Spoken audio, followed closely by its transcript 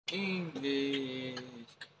English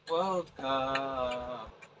World Cup,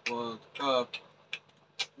 World Cup,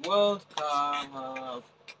 World Cup,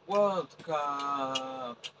 World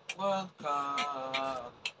Cup, World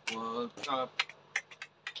Cup, World Cup,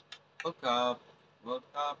 World Cup, World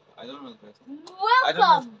Cup. I don't know the rest.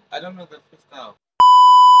 Welcome. I don't know the freestyle.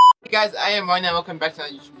 Hey guys, I am Ryan and welcome back to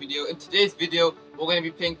another YouTube video. In today's video, we're going to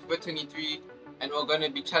be playing FIFA 23 and we're going to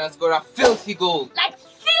be trying to score a filthy goal. Like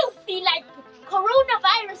filthy, like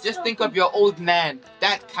coronavirus. Just think of your old man,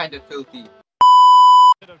 that kind of filthy.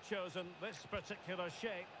 Have chosen this particular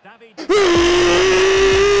shape. David. That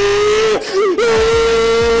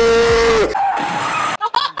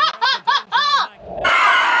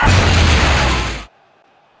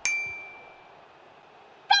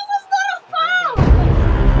was not a foul.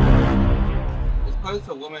 It's because it's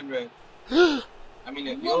a woman ref. I mean,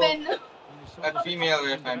 a female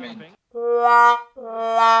ref, I mean. I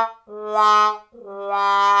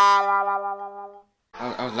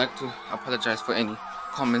would like to apologize for any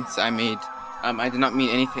comments I made. I did not mean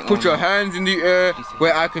anything. Put your hands in the air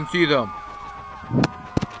where I can see them.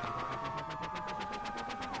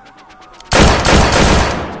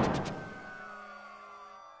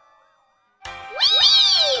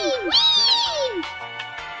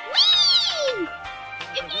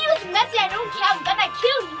 If you use Messi, I don't care. I'm gonna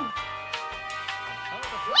kill you.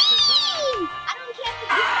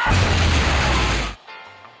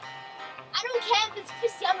 I don't care if it's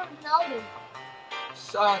Cristiano Ronaldo.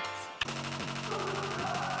 Shots.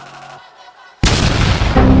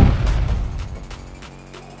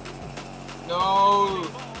 No.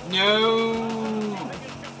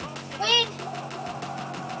 Wait.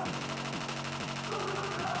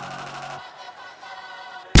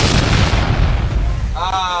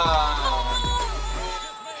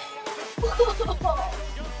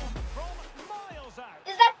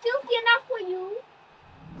 Is that filthy enough for you?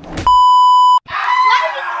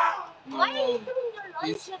 Why are you doing your lunch?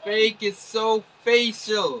 His fake is so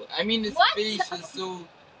facial. I mean, his What? face is so.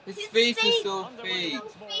 His face is so fake.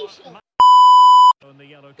 Facial.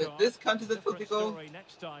 Does this count as a filthy goal?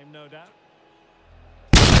 Next time, no doubt.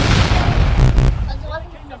 It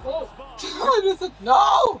wasn't in the goal.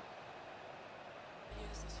 No!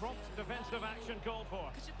 Prompt defensive action called for.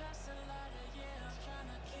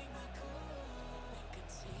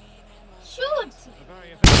 Shoot! Very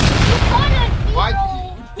You effective. cornered me, Why bro.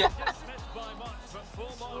 did you? Dismissed by much, but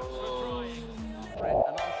full marks for trying.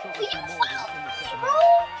 You fouled me, bro!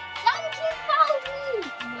 Now you can't foul me!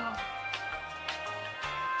 No.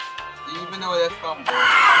 Do you even know where that's from, bro?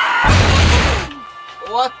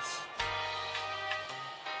 What?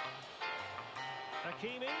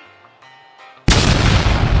 Hakimi.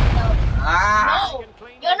 Ah! No!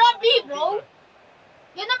 You're not me, bro!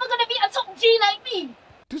 You're never gonna be a top G like me!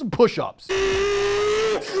 Do some push-ups.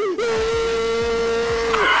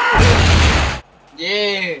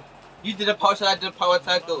 Yeah! You did a power shot, I did a power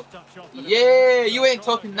tackle. Yeah! You ain't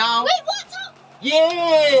talking now. Wait, what's up?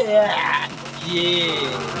 Yeah!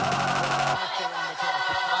 Yeah!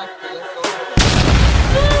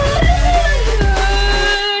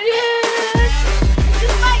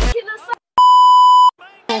 This might kill us all.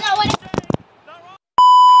 You know what?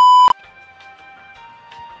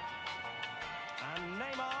 And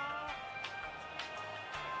Neymar.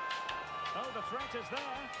 Oh, the threat is there.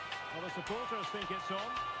 Well, the supporters think it's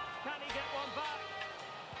on. Can he get one back?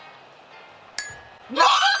 No!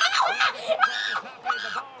 The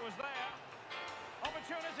bar was there.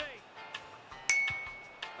 Opportunity.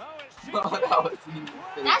 Oh, it's cheap. Oh, that was easy.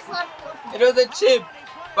 That's not filthy. It was a chip,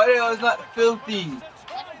 but it was not filthy.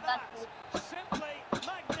 That is not filthy. Simply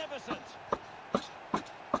magnificent.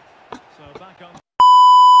 So back on.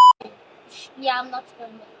 Yeah, I'm not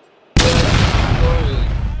filming it.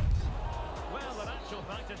 Well, in actual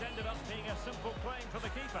fact, it ended up being a simple claim for the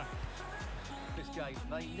keeper. This game,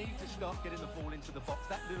 they need to start getting the ball into the box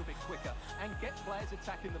that little bit quicker and get players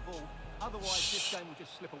attacking the ball. Otherwise, this game will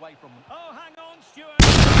just slip away from them. Oh, hang on, Stuart.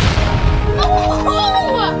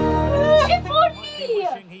 Oh! Chip on me!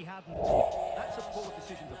 Wishing he hadn't. That's a poor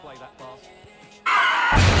decision to play that pass.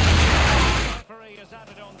 The referee has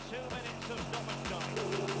added on 2 minutes of stoppage time.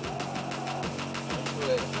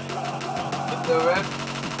 If the ref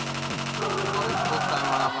full time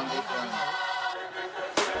when I'm on this one.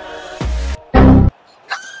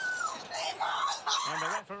 And the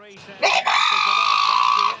referee says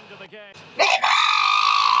that's the end of the game.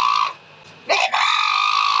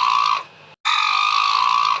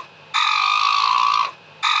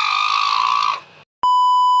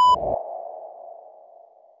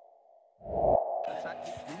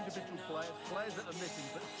 Individual players that are missing,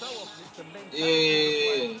 but so often it's the mentality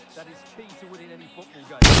Yeah. that is key to winning any football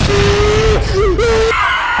game.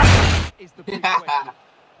 is the big question.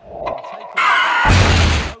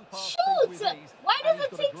 Shoot! Why does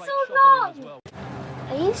it take so long?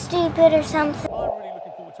 Are you stupid or something? I'm really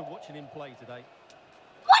looking forward to watching him play today.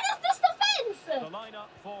 What is this defense? The lineup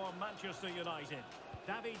for Manchester United.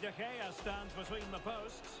 David De Gea stands between the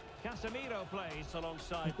posts. Casemiro plays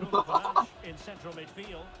alongside Bruno Fernandes in central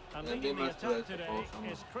midfield. And leading the attack today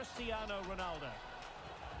is Cristiano Ronaldo.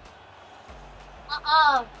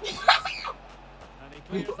 And he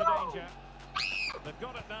clears the danger. They've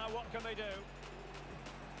got it now, what can they do?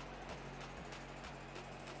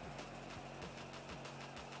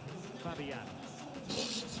 Fabian.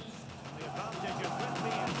 The advantage is with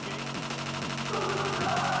PSG.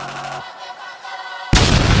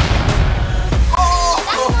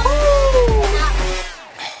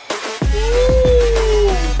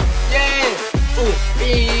 Yeah!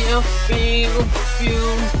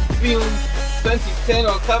 2010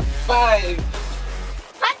 on top 5.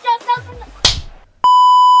 Punch yourself in the...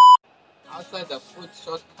 Outside the foot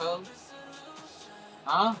shot comes.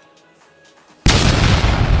 Huh?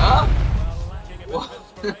 Huh? What?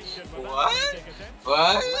 What?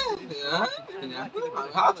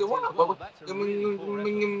 How to what?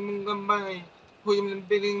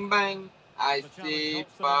 Bang. I see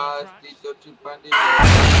fast. Well,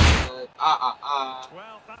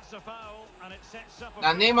 that's a foul, and it sets up.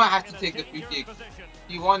 Now Neymar has to take the free kick.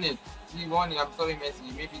 He won it. He won it. I'm sorry, Messi.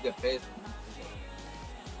 You may be the best.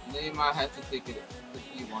 Neymar has to take it.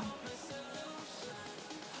 He won it.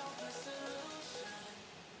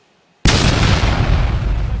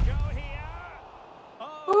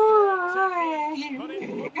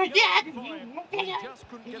 He just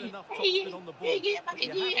couldn't get enough topspin on the ball. You have to say,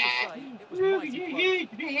 it was mighty close.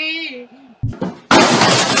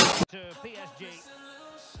 To PSG.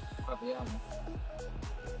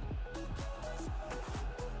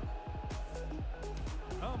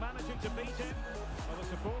 Oh, managing to beat him. Well, the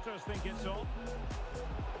supporters think it's on.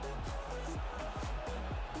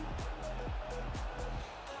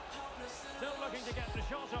 Still looking to get the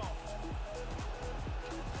shot off.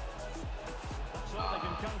 That's all they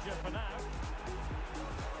can conjure for now.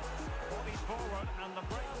 Bodies forward and the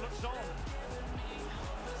break looks on.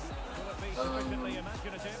 Will it be sufficiently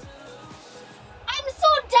imaginative? I'm so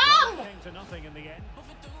dumb! Came to nothing in the end.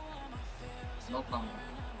 No comment.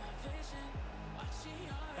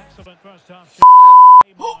 Excellent first half.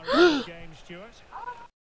 Neymar in the game, Stuart.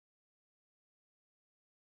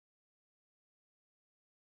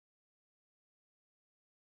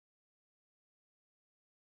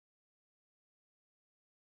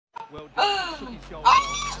 Well done. Took his goal well.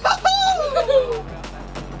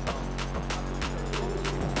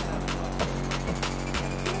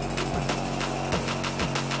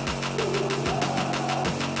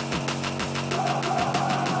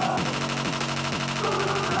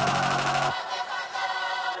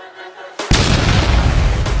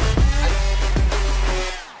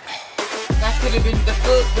 Could have been the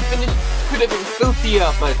finish could have been filthier,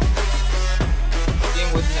 but the game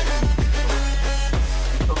wouldn't have been.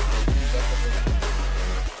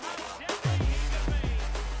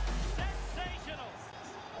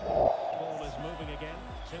 Ball is moving again.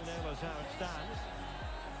 2-0 is how it stands.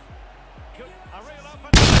 Good. A real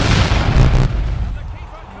open. And the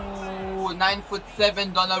keeper comes in.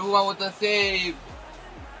 9'7" Donnarumma with a save.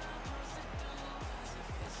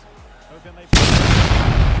 Who can they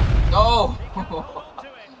No.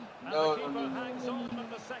 No.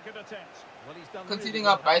 Conceding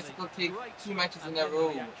a bicycle kick 2 matches in a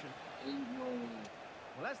row.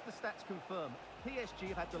 Well, as the stats confirm, PSG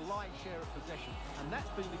have had the lion's share of possession, and that's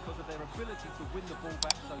been because of their ability to win the ball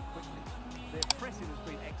back so quickly. Their pressing has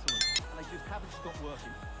been excellent, and they just haven't stopped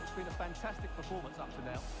working. It's been a fantastic performance up to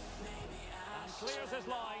now. And clears his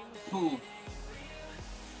lines. Who?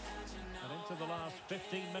 And into the last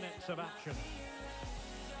 15 minutes of action.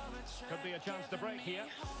 Could be a chance to break here.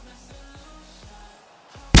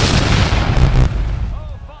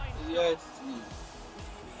 Oh, fine. Yes.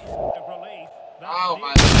 Relief. Oh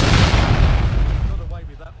my. Got away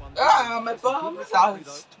with that one. Ah, my bums are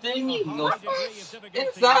stinging.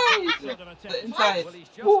 Inside. The inside. Well, he's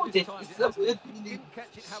just Oh, this missed is time. so good. Didn't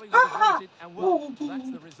catch it how he would have wanted, and well, that's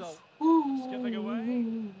the result. Skipping away.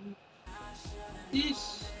 Yeesh.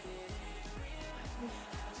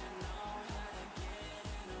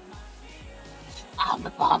 Ah, my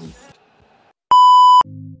bums.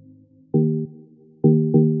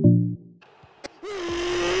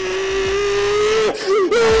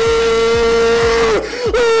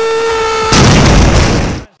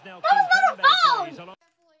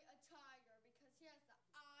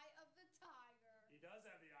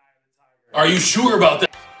 Are you sure about that?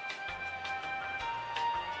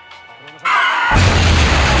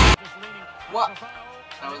 What?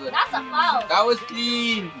 That's a foul. That was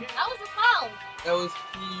clean. That was a foul. That was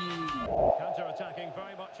clean. Counter-attacking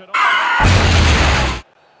very much at all.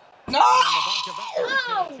 No! On the back of that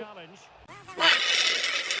particular challenge.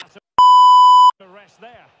 The rest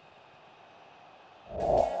there.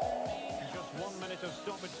 Just 1 minute of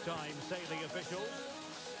stoppage time, say the officials.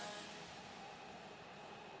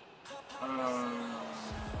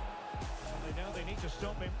 They know they need to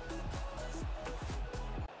stop him.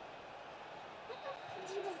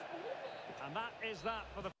 And that is that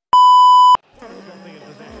for the difficulty of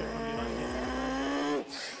possession from United.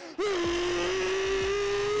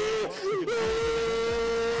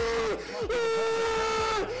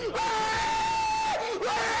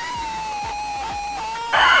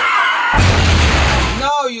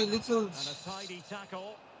 No, you little. And a tidy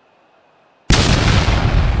tackle.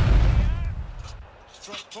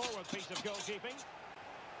 Straightforward piece of goalkeeping.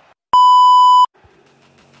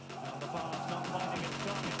 And the pass not finding its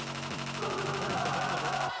target.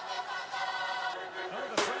 Oh,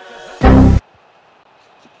 the threat is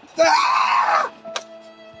there.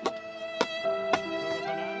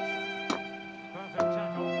 Perfect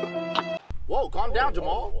tackle. Whoa, calm down,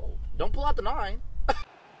 Jamal. Don't pull out the 9.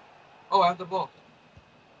 Oh, I have the ball.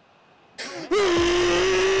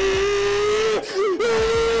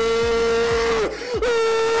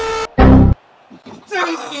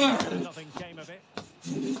 Nothing came of it.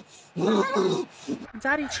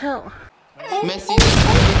 Daddy, chill. Messi,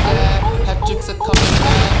 hat-tricks are coming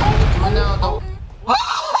back. Ronaldo.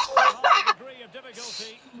 High degree of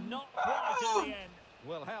difficulty, not quite in the end.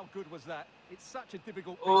 Well, how good was that? It's such a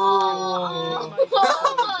difficult piece Oh. of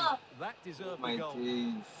skill. That deserved My the goal.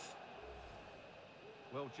 days.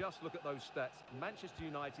 Well, just look at those stats. Manchester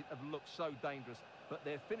United have looked so dangerous, but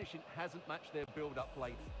their finishing hasn't matched their build-up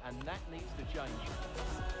play, and that needs to change.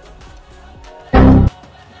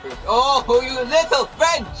 Oh, you little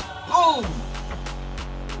French! Boom!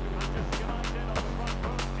 Manchester United on the front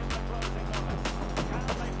foot in the closing moments. Can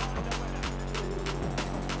they find a winner?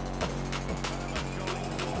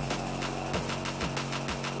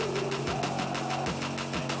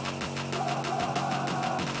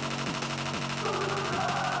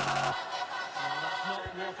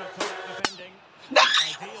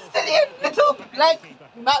 Silly little black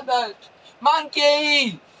mother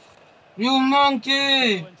monkey! You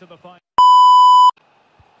monkey!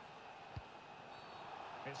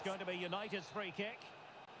 It's going to be United's free kick.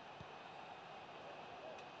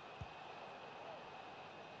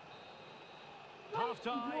 Half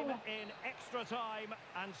time in extra time,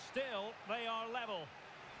 and still they are level.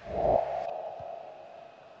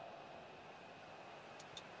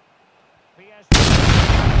 PSG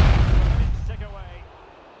stick away.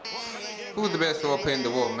 Who's the best role player in the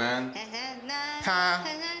world, man? Ha!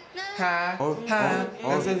 Ha! Ha!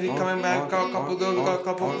 That's if he coming back, got a couple those, got a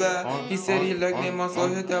couple that. He said he like Neymar, so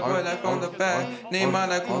hit that boy like from the back. Neymar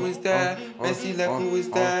like who is that? Messi like who is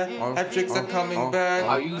that? Hat-tricks are coming back.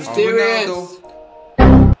 Are you serious?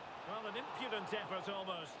 Well, an impudent effort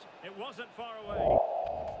almost. It wasn't far away.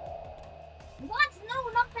 What? No,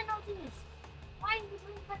 not penalties. Why are you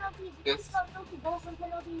doing penalties? You can't stop penalty goals and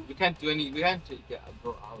penalties. We can't do any, we can't take it,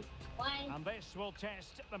 go out. Why? And this will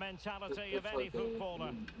test the mentality of any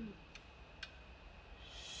footballer.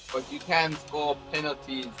 But you can't score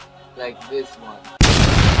penalties like this one.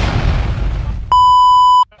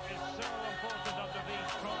 It's so important under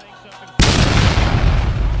these trying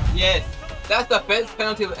circumstances. Yes, that's the best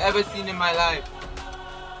penalty I've ever seen in my life.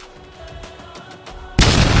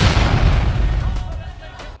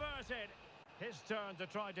 Converted. His turn to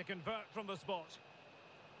try to convert from the spot.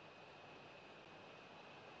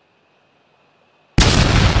 Oh,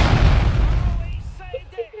 he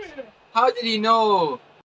saved it. How did he know?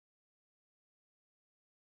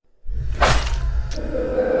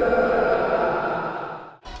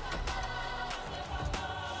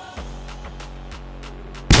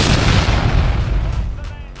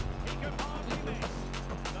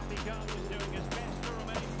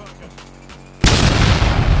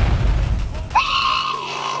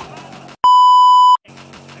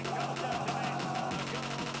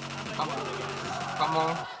 Come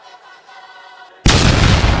on.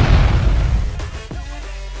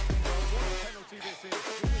 Penalty this is. He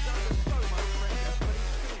was under so much pressure, but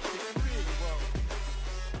he's finished it really well.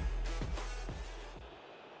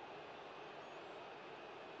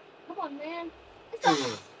 Come on, man. It's no,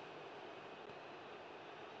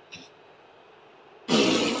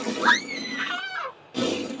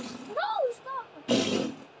 stop.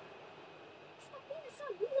 Stop being so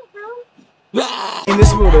weird, bro. In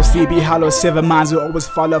this world of CB Hollow, 7 minds will always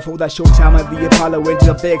follow. For that short time of the Apollo, into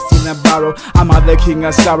the big scene and borrow. I'm the king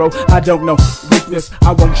of sorrow. I don't know weakness,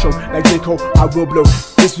 I won't show. Like J. Cole, I will blow.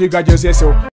 Disregard your say so.